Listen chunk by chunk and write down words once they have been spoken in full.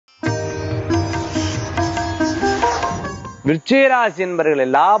விருச்சிக ராசி என்பவர்களே,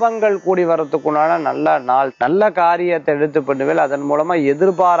 லாபங்கள் கூடி வரத்துக்குண்டான நல்ல நாள். நல்ல காரியத்தை எடுத்து பண்ணுவேல். அதன் மூலமா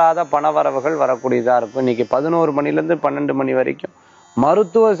எதிர்பாராத பணவரவுகள் வரக்கூடியதா இருக்கும். இன்னைக்கு 11 மணிலேருந்து 12 மணி வரைக்கும்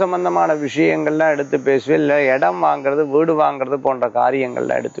மருத்துவ சம்பந்தமான விஷயங்கள்லாம் எடுத்து பேசுவேன். இல்லை இடம் வாங்குறது, வீடு வாங்குறது போன்ற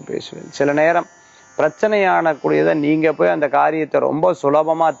காரியங்கள்லாம் எடுத்து பேசுவேன். சில நேரம் பிரச்சனையான கூடியதை நீங்க போய் அந்த காரியத்தை ரொம்ப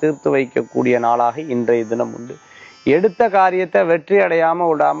சுலபமா தீர்த்து வைக்கக்கூடிய நாளாக இன்றைய தினம் உண்டு. எடுத்த காரியத்தை வெற்றி அடையாம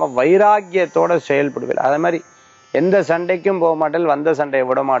விடாம வைராக்கியத்தோட செயல்படுவேன். அதே மாதிரி எந்த சண்டைக்கும் போக மாட்டேன், வந்த சண்டையை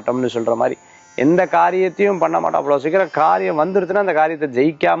விட மாட்டோம்னு சொல்ற மாதிரி எந்த காரியத்தையும் பண்ண மாட்டோம். அவ்வளவு சீக்கிரம் காரியம் வந்துருச்சுன்னா அந்த காரியத்தை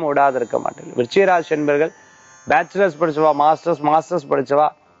ஜெயிக்காம விடாது இருக்க மாட்டேன். விருச்சிக ராசி என்பர்கள் பேச்சுலர்ஸ் படிச்சவா, மாஸ்டர்ஸ் படிச்சவா,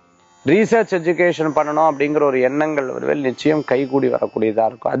 ரீசர்ச் எஜுகேஷன் பண்ணணும் அப்படிங்கிற ஒரு எண்ணங்கள் ஒருவேளை நிச்சயம் கைகூடி வரக்கூடியதா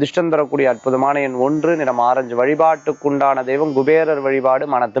இருக்கும். அதிர்ஷ்டம் தரக்கூடிய அற்புதமான எண் 1, நிறம் ஆரஞ்சு. வழிபாட்டுக்குண்டான தெய்வம் குபேரர் வழிபாடு.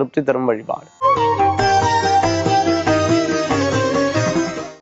 மன திருப்தி தரும் வழிபாடு.